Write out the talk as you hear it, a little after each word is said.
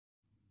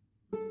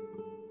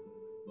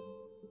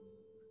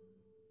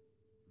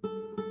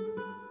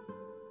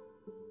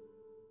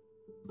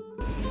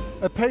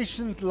A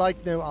patient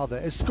like no other,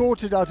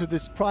 escorted out of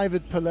this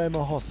private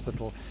Palermo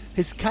hospital,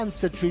 his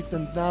cancer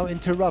treatment now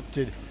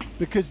interrupted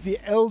because the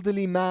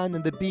elderly man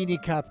in the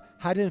beanie cap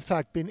had in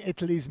fact been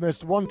Italy's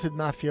most wanted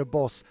mafia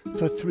boss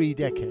for 3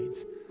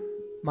 decades.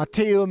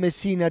 Matteo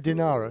Messina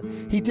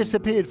Denaro. He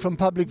disappeared from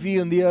public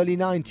view in the early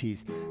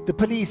 90s. The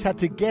police had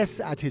to guess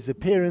at his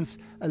appearance,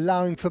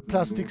 allowing for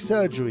plastic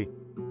surgery.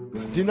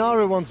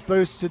 Denaro once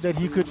boasted that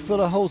he could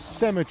fill a whole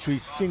cemetery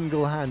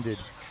single-handed.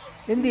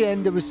 In the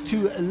end, there was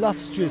 2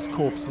 illustrious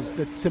corpses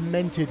that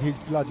cemented his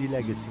bloody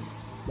legacy.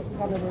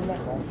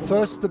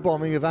 First, the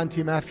bombing of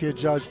anti-mafia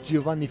judge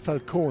Giovanni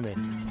Falcone,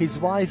 his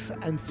wife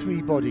and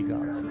 3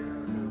 bodyguards.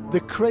 The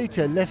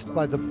crater left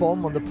by the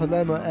bomb on the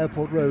Palermo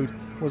Airport Road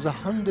was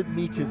 100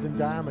 meters in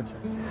diameter.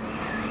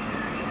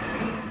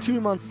 2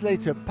 months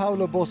later,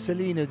 Paolo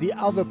Borsellino, the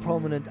other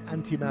prominent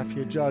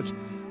anti-mafia judge,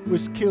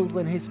 was killed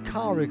when his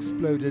car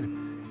exploded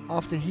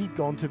after he'd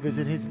gone to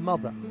visit his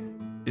mother.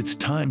 It's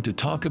time to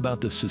talk about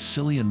the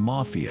Sicilian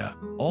Mafia,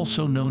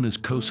 also known as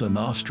Cosa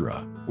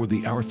Nostra, or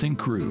the Our Thing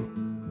crew.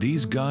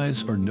 These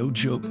guys are no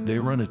joke. They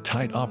run a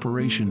tight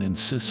operation in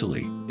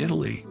Sicily,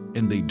 Italy,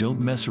 and they don't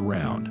mess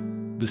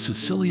around. The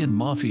Sicilian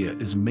Mafia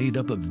is made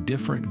up of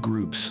different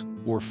groups,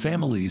 or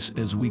families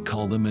as we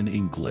call them in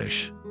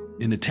English.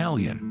 In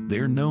Italian,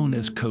 they're known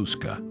as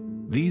cosca.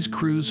 These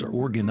crews are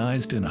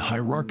organized in a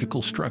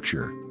hierarchical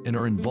structure and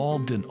are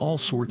involved in all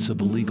sorts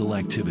of illegal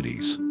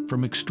activities,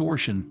 from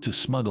extortion to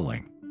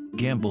smuggling,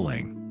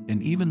 gambling,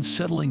 and even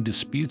settling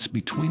disputes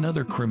between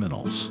other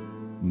criminals.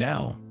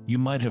 Now, you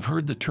might have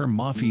heard the term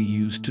mafia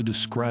used to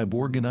describe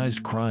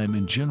organized crime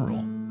in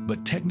general,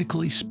 but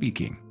technically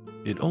speaking,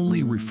 it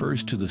only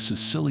refers to the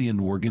Sicilian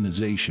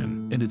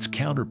organization and its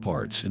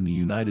counterparts in the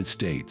United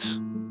States.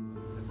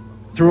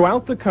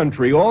 Throughout the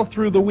country, all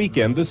through the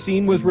weekend, the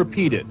scene was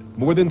repeated.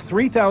 More than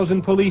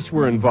 3,000 police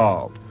were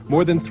involved.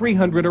 More than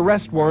 300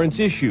 arrest warrants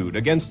issued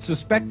against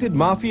suspected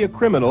mafia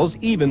criminals,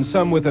 even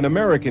some with an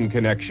American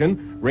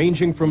connection,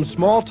 ranging from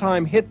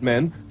small-time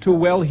hitmen to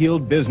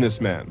well-heeled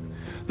businessmen.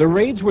 The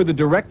raids were the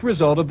direct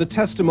result of the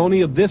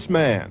testimony of this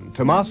man,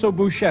 Tommaso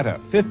Buscetta,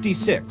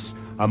 56,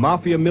 a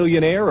mafia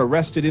millionaire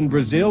arrested in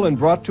Brazil and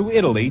brought to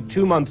Italy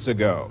 2 months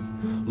ago.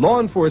 Law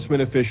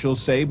enforcement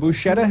officials say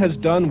Buscetta has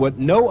done what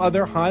no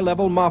other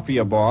high-level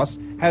mafia boss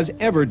has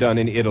ever done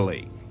in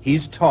Italy.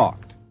 He's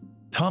talked.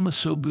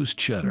 Tommaso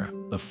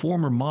Buscetta, a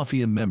former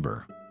mafia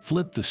member,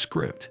 flipped the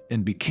script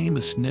and became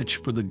a snitch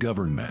for the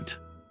government.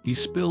 He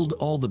spilled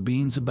all the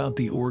beans about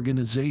the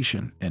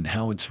organization and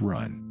how it's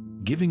run,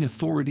 giving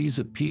authorities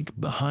a peek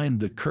behind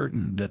the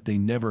curtain that they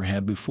never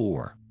had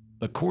before.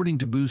 According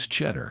to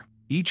Buscetta,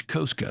 each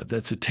cosca,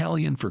 that's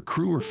Italian for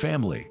crew or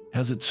family,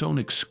 has its own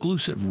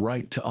exclusive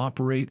right to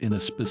operate in a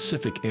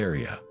specific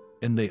area,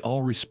 and they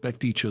all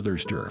respect each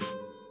other's turf.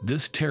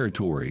 This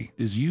territory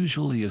is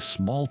usually a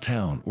small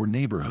town or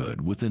neighborhood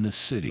within a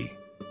city.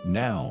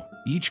 Now,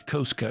 each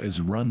cosca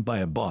is run by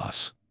a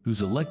boss,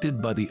 who's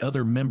elected by the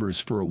other members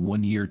for a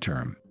 1-year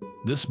term.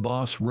 This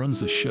boss runs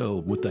the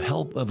show with the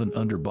help of an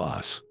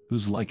underboss,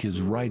 who's like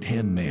his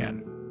right-hand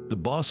man. The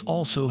boss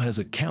also has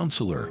a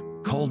counselor,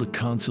 called a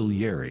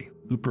consigliere,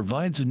 who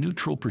provides a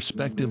neutral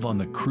perspective on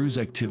the crew's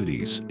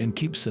activities and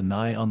keeps an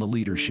eye on the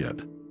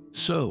leadership.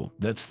 So,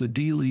 that's the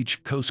deal.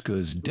 Each cosca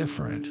is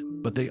different,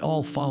 but they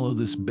all follow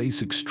this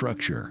basic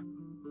structure.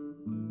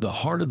 The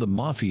heart of the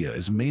mafia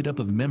is made up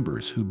of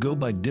members who go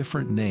by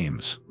different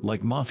names,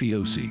 like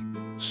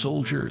mafiosi,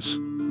 soldiers,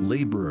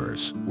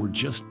 laborers, or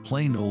just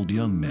plain old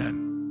young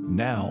men.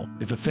 Now,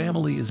 if a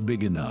family is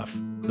big enough,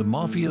 the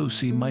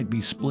mafiosi might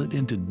be split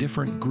into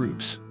different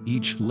groups,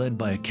 each led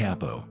by a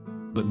capo.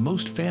 But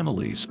most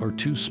families are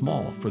too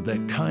small for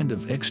that kind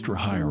of extra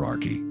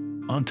hierarchy.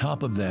 On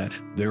top of that,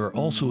 there are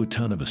also a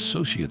ton of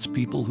associates,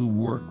 people who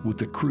work with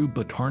the crew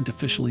but aren't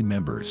officially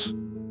members.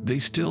 They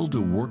still do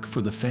work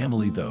for the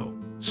family though,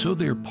 so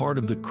they're part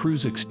of the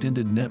crew's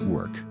extended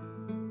network.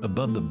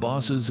 Above the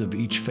bosses of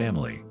each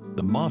family,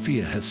 the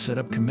mafia has set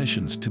up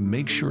commissions to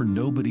make sure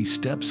nobody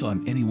steps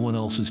on anyone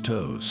else's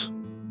toes.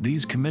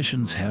 These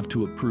commissions have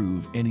to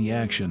approve any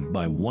action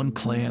by one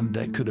clan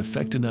that could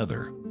affect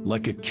another,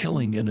 like a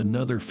killing in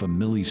another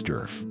family's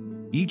turf.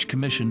 Each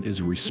commission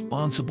is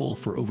responsible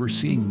for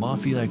overseeing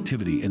mafia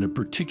activity in a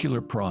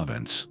particular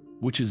province,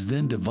 which is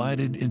then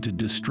divided into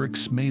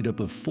districts made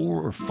up of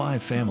 4 or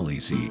 5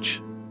 families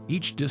each.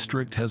 Each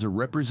district has a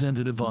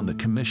representative on the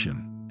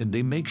commission, and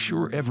they make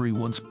sure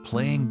everyone's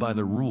playing by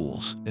the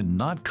rules and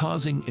not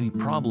causing any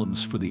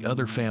problems for the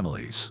other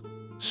families.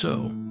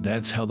 So,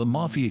 that's how the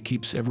mafia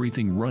keeps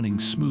everything running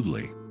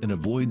smoothly and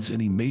avoids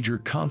any major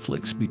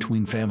conflicts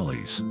between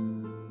families.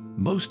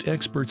 Most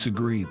experts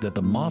agree that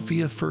the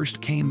mafia first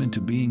came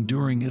into being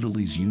during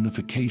Italy's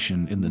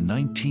unification in the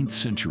 19th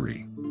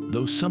century,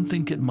 though some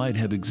think it might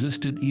have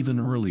existed even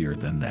earlier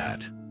than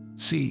that.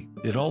 See,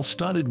 it all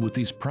started with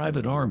these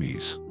private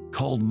armies,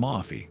 called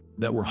mafia,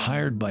 that were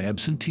hired by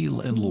absentee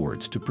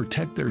landlords to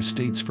protect their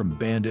estates from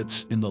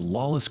bandits in the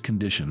lawless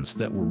conditions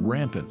that were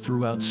rampant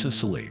throughout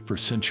Sicily for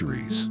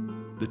centuries.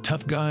 The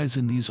tough guys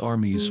in these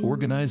armies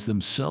organized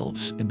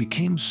themselves and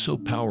became so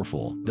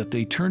powerful that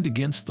they turned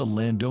against the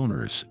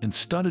landowners and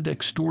started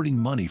extorting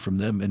money from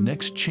them in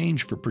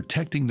exchange for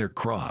protecting their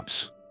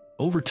crops.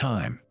 Over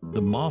time,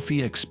 the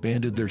mafia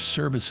expanded their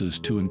services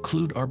to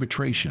include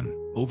arbitration,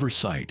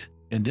 oversight,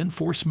 and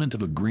enforcement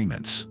of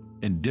agreements,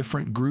 and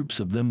different groups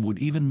of them would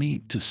even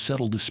meet to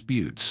settle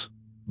disputes.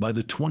 By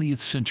the 20th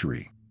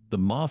century, the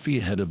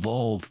mafia had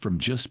evolved from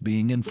just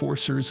being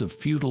enforcers of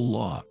feudal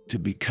law to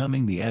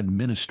becoming the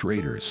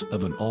administrators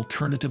of an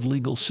alternative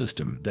legal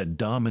system that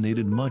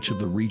dominated much of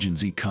the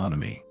region's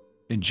economy.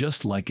 And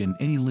just like in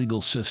any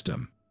legal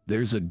system,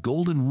 there's a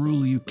golden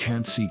rule: you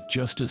can't seek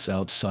justice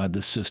outside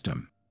the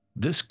system.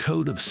 This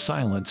code of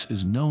silence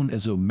is known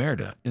as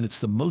omerta, and it's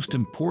the most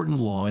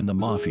important law in the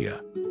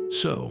mafia.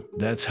 So,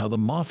 that's how the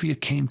mafia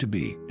came to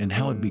be and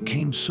how it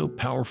became so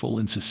powerful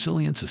in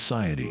Sicilian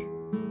society.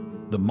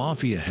 The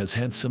mafia has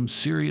had some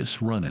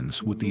serious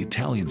run-ins with the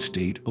Italian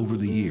state over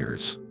the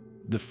years.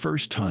 The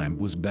first time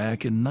was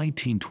back in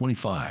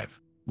 1925,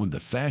 when the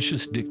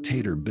fascist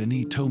dictator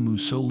Benito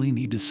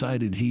Mussolini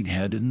decided he'd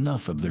had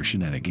enough of their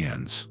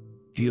shenanigans.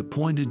 He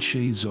appointed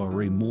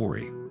Cesare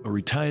Mori, a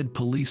retired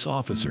police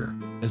officer,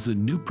 as the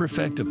new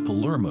prefect of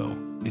Palermo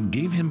and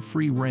gave him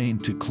free rein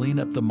to clean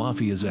up the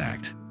mafia's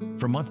act.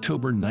 From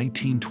October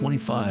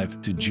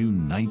 1925 to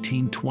June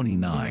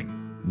 1929,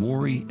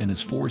 Mori and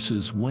his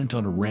forces went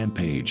on a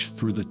rampage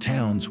through the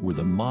towns where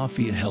the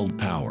mafia held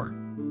power.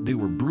 They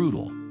were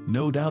brutal,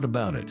 no doubt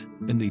about it,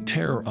 and they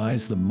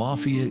terrorized the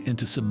mafia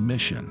into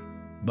submission.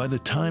 By the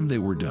time they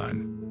were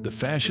done, the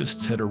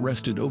fascists had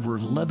arrested over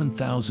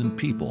 11,000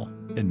 people,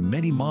 and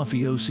many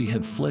mafiosi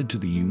had fled to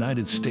the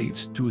United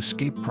States to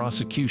escape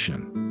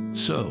prosecution.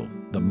 So,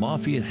 the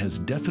mafia has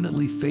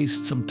definitely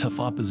faced some tough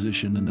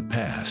opposition in the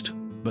past,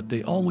 but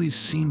they always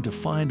seem to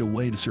find a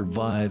way to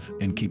survive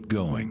and keep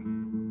going.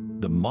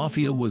 The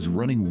mafia was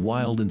running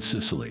wild in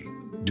Sicily,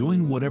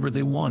 doing whatever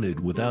they wanted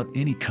without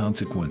any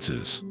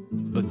consequences.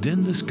 But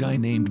then this guy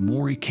named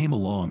Mori came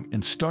along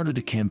and started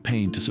a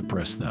campaign to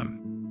suppress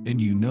them. And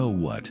you know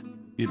what?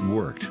 It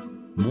worked.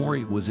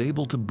 Mori was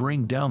able to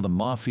bring down the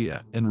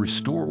mafia and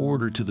restore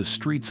order to the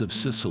streets of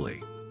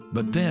Sicily.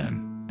 But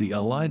then, the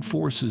Allied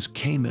forces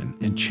came in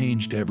and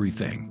changed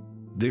everything.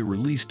 They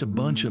released a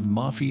bunch of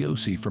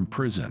mafiosi from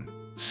prison,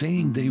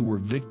 saying they were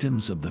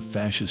victims of the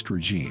fascist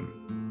regime.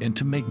 And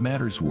to make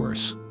matters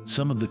worse,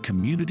 some of the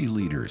community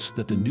leaders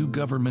that the new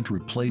government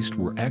replaced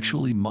were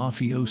actually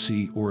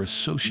mafiosi or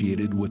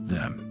associated with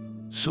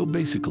them. So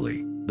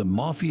basically, the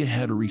mafia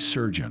had a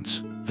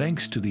resurgence,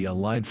 thanks to the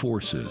Allied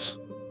forces.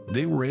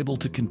 They were able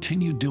to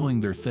continue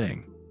doing their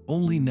thing,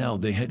 only now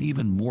they had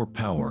even more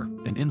power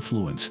and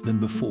influence than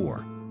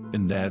before.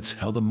 And that's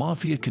how the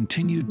mafia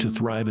continued to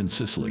thrive in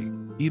Sicily,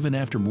 even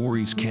after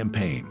Mori's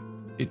campaign.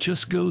 It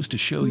just goes to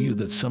show you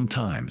that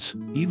sometimes,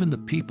 even the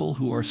people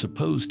who are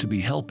supposed to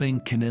be helping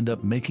can end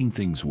up making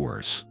things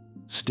worse.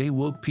 Stay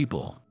woke,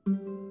 people.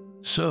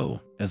 So,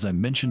 as I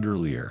mentioned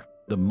earlier,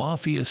 the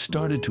mafia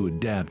started to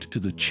adapt to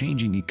the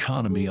changing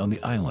economy on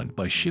the island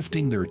by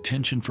shifting their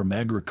attention from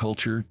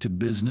agriculture to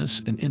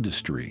business and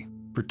industry,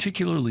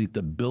 particularly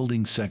the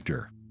building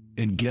sector.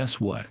 And guess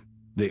what?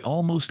 They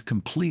almost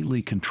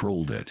completely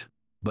controlled it.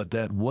 But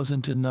that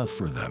wasn't enough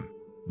for them.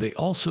 They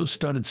also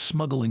started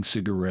smuggling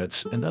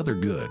cigarettes and other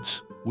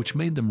goods, which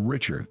made them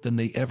richer than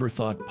they ever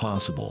thought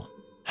possible.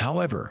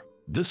 However,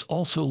 this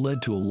also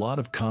led to a lot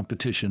of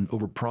competition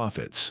over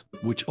profits,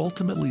 which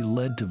ultimately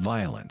led to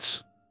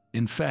violence.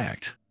 In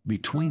fact,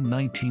 between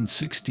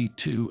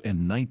 1962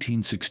 and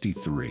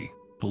 1963,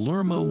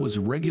 Palermo was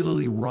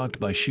regularly rocked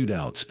by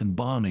shootouts and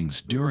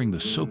bombings during the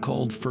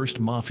so-called First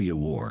Mafia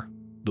War.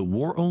 The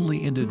war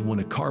only ended when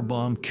a car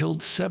bomb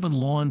killed 7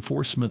 law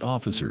enforcement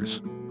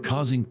officers,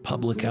 causing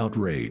public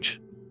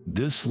outrage.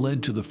 This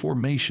led to the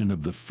formation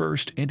of the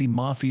first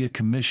anti-mafia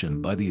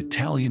commission by the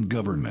Italian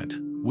government,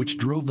 which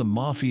drove the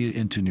mafia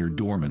into near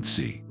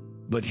dormancy.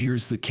 But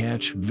here's the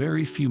catch: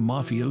 very few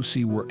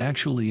mafiosi were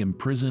actually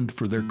imprisoned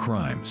for their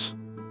crimes.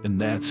 And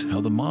that's how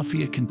the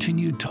mafia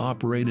continued to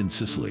operate in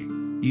Sicily,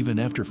 even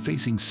after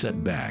facing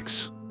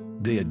setbacks.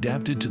 They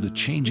adapted to the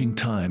changing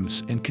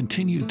times and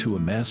continued to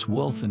amass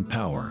wealth and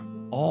power,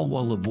 all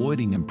while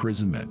avoiding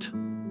imprisonment.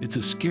 It's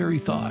a scary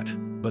thought,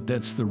 but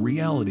that's the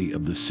reality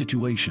of the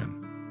situation.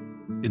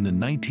 In the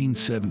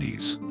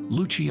 1970s,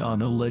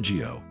 Luciano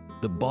Leggio,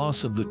 the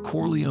boss of the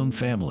Corleone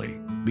family,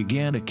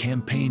 began a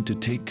campaign to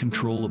take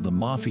control of the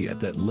mafia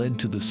that led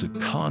to the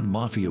Sicilian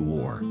Mafia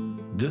War.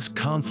 This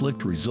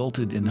conflict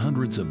resulted in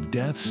hundreds of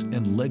deaths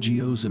and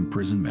Leggio's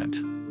imprisonment.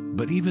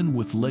 But even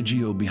with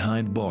Leggio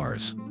behind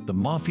bars, the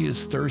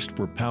mafia's thirst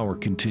for power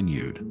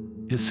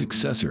continued. His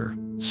successor,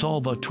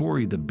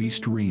 Salvatore the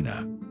Beast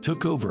Riina,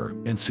 took over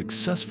and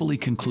successfully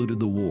concluded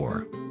the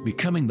war,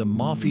 becoming the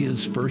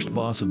mafia's first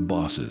boss of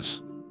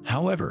bosses.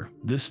 However,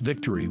 this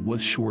victory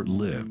was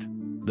short-lived.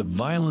 The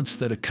violence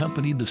that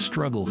accompanied the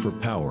struggle for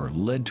power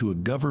led to a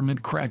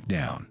government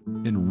crackdown,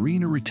 and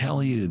Riina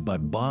retaliated by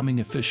bombing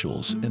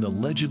officials and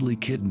allegedly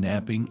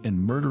kidnapping and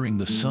murdering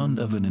the son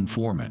of an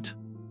informant.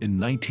 In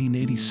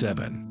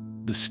 1987,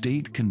 The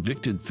state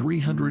convicted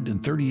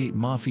 338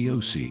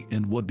 mafiosi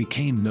in what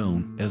became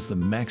known as the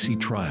Maxi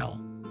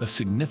Trial, a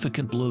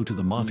significant blow to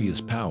the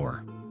mafia's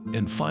power.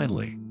 And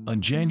finally,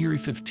 on January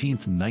 15,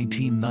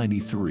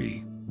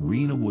 1993,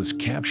 Rina was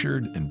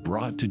captured and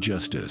brought to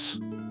justice.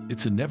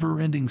 It's a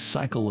never-ending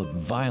cycle of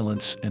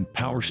violence and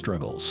power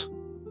struggles.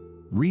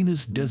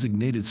 Rina's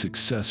designated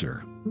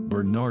successor,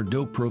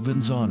 Bernardo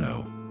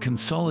Provenzano,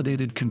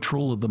 consolidated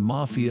control of the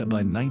mafia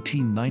by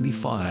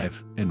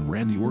 1995 and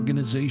ran the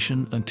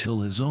organization until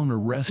his own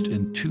arrest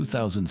in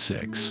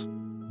 2006.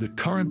 The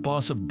current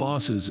boss of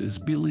bosses is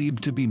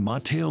believed to be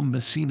Matteo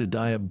Messina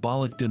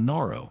Diabolic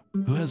Denaro,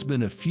 who has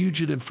been a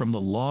fugitive from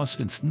the law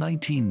since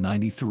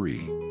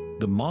 1993.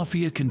 The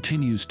mafia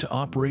continues to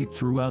operate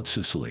throughout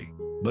Sicily,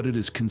 but it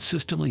is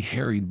consistently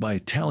harried by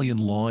Italian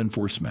law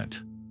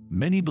enforcement.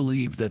 Many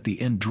believe that the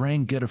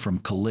 'Ndrangheta from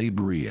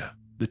Calabria,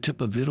 the tip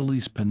of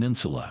Italy's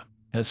peninsula,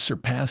 has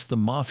surpassed the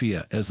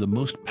mafia as the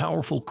most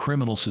powerful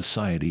criminal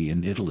society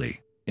in Italy,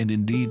 and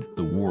indeed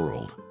the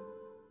world.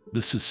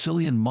 The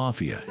Sicilian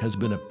Mafia has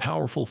been a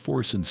powerful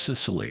force in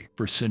Sicily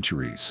for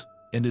centuries,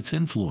 and its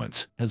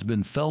influence has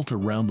been felt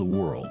around the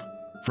world.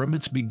 From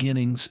its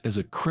beginnings as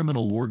a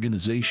criminal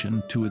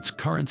organization to its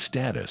current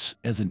status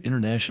as an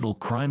international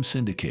crime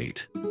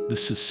syndicate, the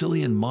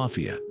Sicilian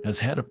Mafia has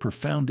had a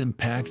profound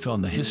impact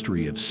on the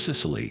history of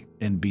Sicily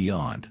and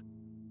beyond.